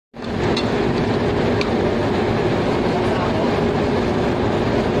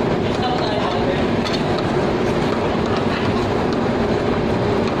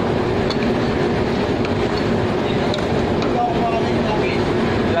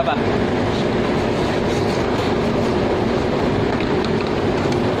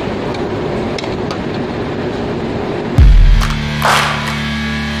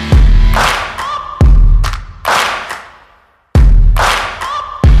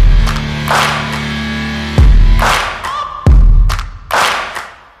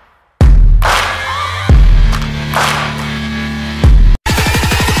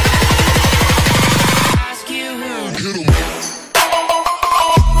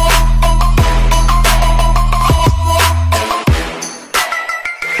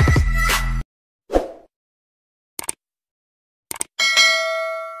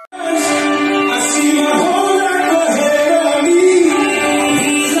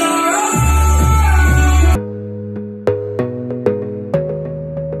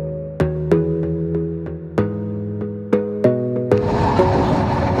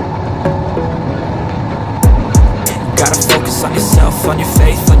On yourself, on your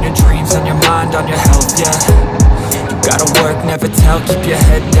faith, on your dreams, on your mind, on your health, yeah. You gotta work, never tell, keep your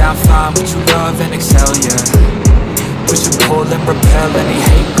head down, find what you love and excel, yeah. Push and pull and repel any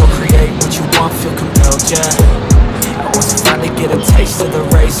hate, go create what you want, feel compelled, yeah. And once you finally get a taste of the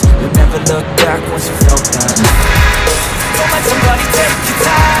race, you'll never look back once you felt that. Don't let somebody take your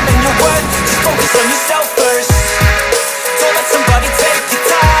time and your worth, just focus on yourself first. Don't let somebody take your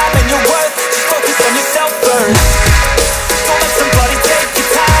time and your worth, just focus on yourself first.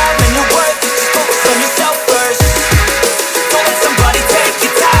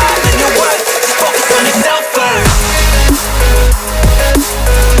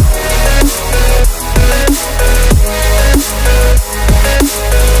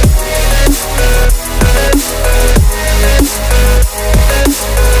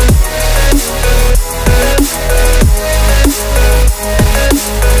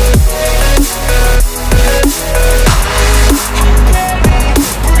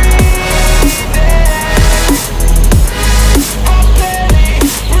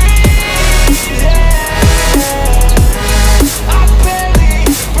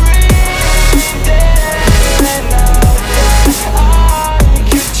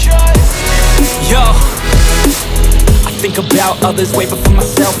 About others way before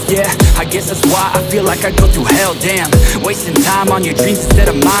myself, yeah. I guess that's why I feel like I go through hell, damn. Wasting time on your dreams instead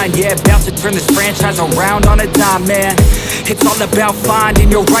of mine, yeah. About to turn this franchise around on a dime, man. It's all about finding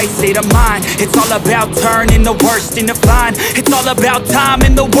your right state of mind. It's all about turning the worst into fine. It's all about time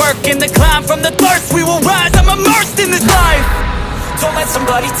and the work and the climb. From the thirst we will rise, I'm immersed in this life. Don't let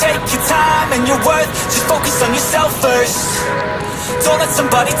somebody take your time and your worth, just focus on yourself first. Don't let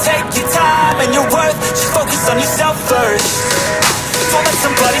somebody take your time and your worth, just focus on yourself first. Don't let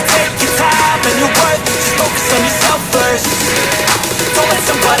somebody take your time and your worth, just focus on yourself first. Don't let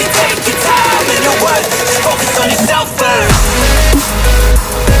somebody take your time and your worth, just focus on yourself first.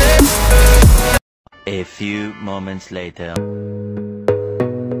 A few moments later.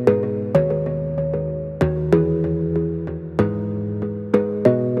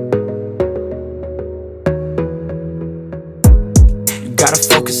 Gotta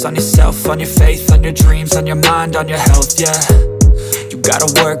focus on yourself, on your faith, on your dreams, on your mind, on your health, yeah. You gotta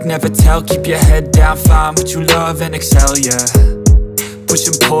work, never tell, keep your head down, find what you love and excel, yeah. Push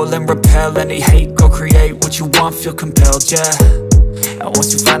and pull and repel any hate, go create what you want, feel compelled, yeah. And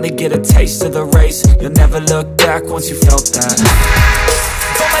once you finally get a taste of the race, you'll never look back once you felt that.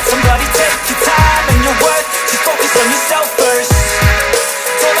 Don't let somebody take your time and your worth, just focus on yourself first.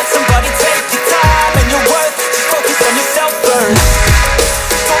 Don't let somebody take your time and your worth, just focus on yourself first.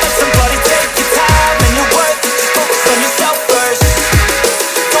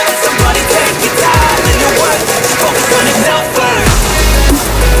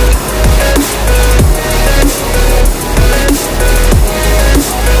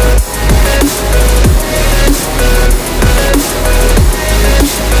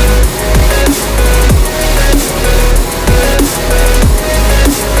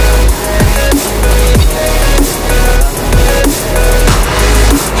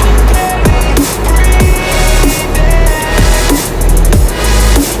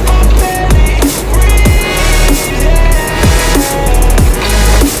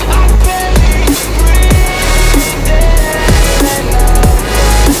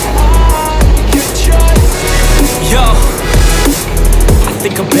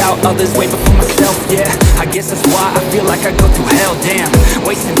 Others way before myself, yeah. I guess that's why I feel like I go through hell, damn.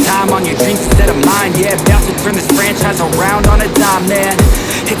 Wasting time on your dreams instead of mine, yeah. About to turn this franchise around on a dime, man.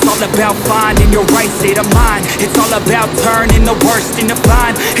 It's all about finding your right state of mind. It's all about turning the worst into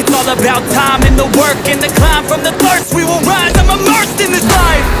fine. It's all about time and the work and the climb. From the thirst we will rise, I'm immersed in this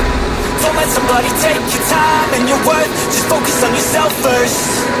life. Don't let somebody take your time and your worth. Just focus on yourself first.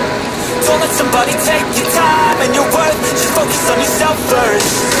 Don't let somebody take your time and your worth. Just focus on yourself first.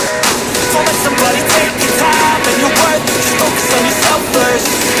 Don't let somebody take your time and your worth. Just focus on yourself first.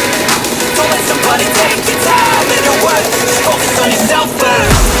 Don't let somebody take your time and your worth. Just focus on yourself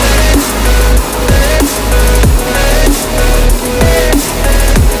first.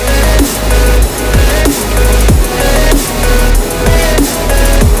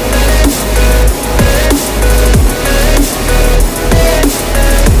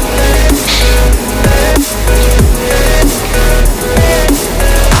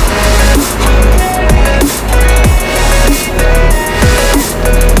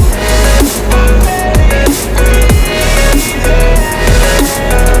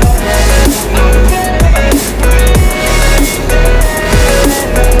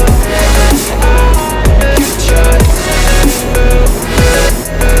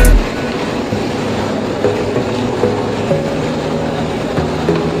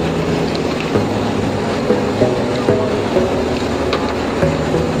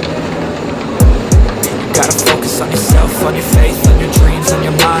 On your faith, on your dreams, on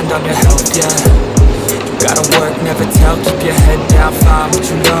your mind, on your health, yeah. You gotta work, never tell, keep your head down, find what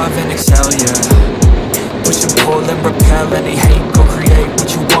you love and excel, yeah. Push and pull and repel any hate, go create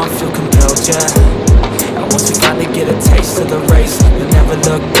what you want, feel compelled, yeah. And once you finally get a taste of the race, you'll never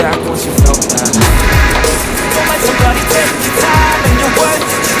look back once you felt that. Don't let somebody take your time and your worth,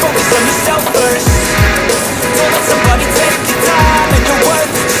 just focus on yourself first. Don't let somebody take your time and your worth,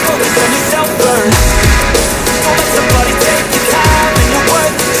 just focus on yourself first. Don't let somebody take your time and your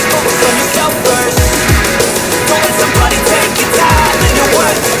worth. Just focus on yourself first. Don't let somebody take your time and your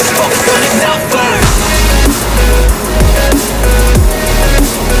worth. Just focus on yourself first.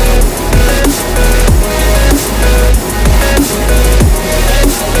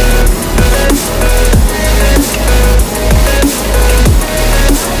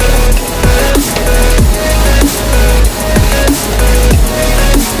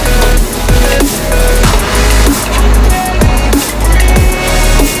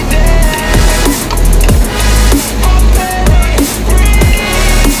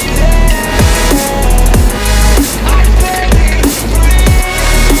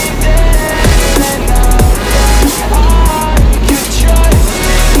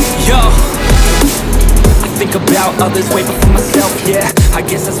 Others way before myself, yeah. I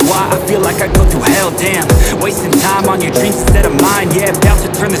guess that's why I feel like I go through hell, damn. Wasting time on your dreams instead of mine, yeah. About to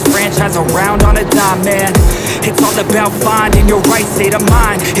turn this franchise around on a dime, man. It's all about finding your right state of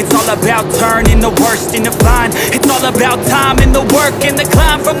mind. It's all about turning the worst into fine. It's all about time and the work and the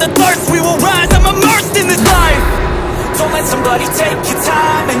climb. From the thirst we will rise, I'm immersed in this life. Don't let somebody take your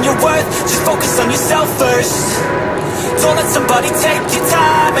time and your worth. Just focus on yourself first. Don't let somebody take your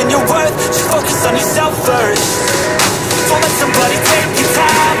time and your worth. Just focus on yourself first. Don't let somebody take your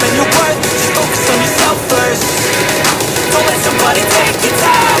time and your worth. Just focus on yourself first. Don't let somebody take your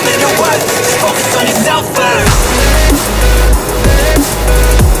time and your worth. Just focus on yourself first.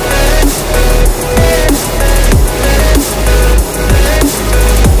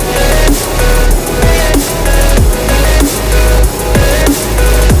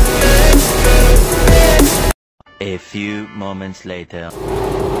 A few moments later.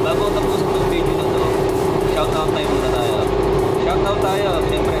 Bago tapos itong video na to, shoutout tayo muna tayo. Shoutout tayo,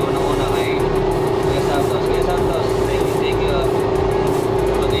 siyempre unang-una kay Kuya Santos. Kuya Santos, thank you.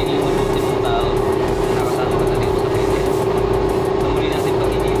 Magiging mabuti mong tao na nakasama ka na dito sa video. Sa muli natin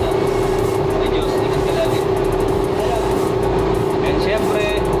pagkikita. Ay Diyos, ingat ka lagi. And siyempre,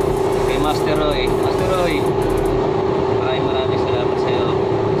 kay Master Roy. Master Roy, maraming salamat sa'yo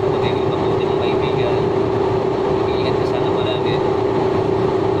sa pagiging mabuti mong kaibigan. Ingat ka sana marami.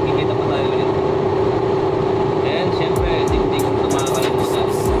 Magkikita pa tayo ulit. And syempre, hindi ko ito makakalimutan.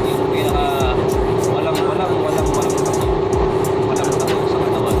 Yung pinaka walang tato. Walang tato sa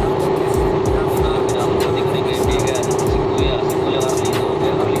katawan. Pinakamuti ko rin kaibigan. Si Kuya Carlito.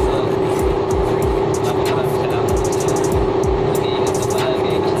 Kuya Carlito. Maraming salamat sa iyo. Mag-iingat ka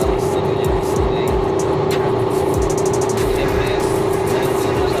palagi. Kasama sa pamilya.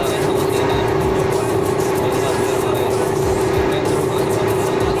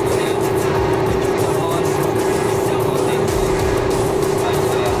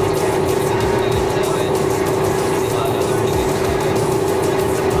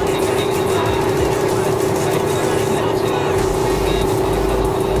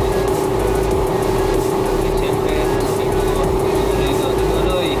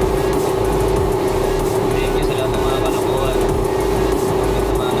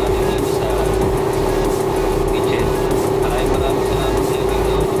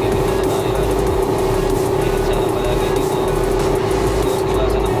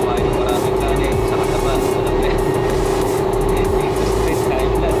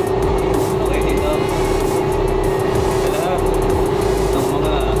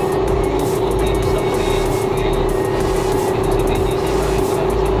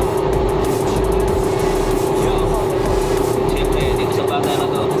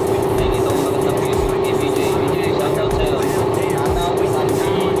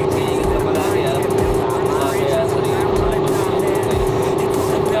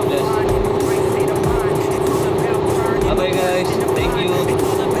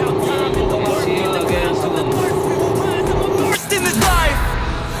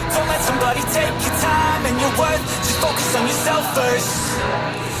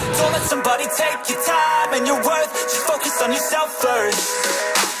 Don't let somebody take your time and your worth. Just focus on yourself first.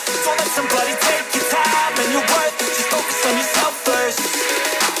 Don't let somebody take your time and your worth. Just focus on yourself first.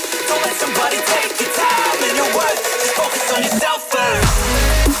 Don't let somebody take your time and your worth. Just focus on yourself first.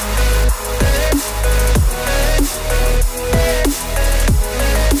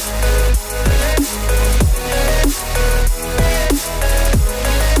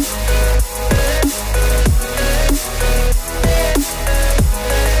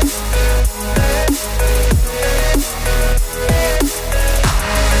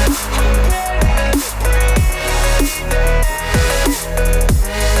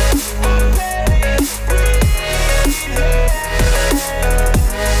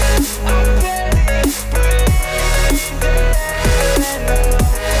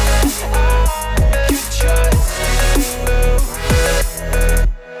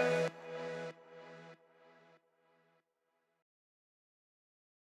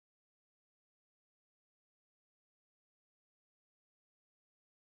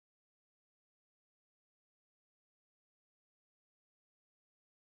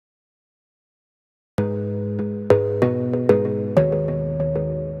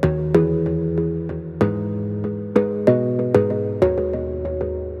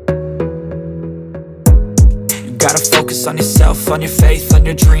 Gotta focus on yourself, on your faith, on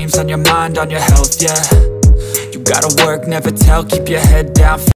your dreams, on your mind, on your health, yeah. You gotta work, never tell, keep your head down.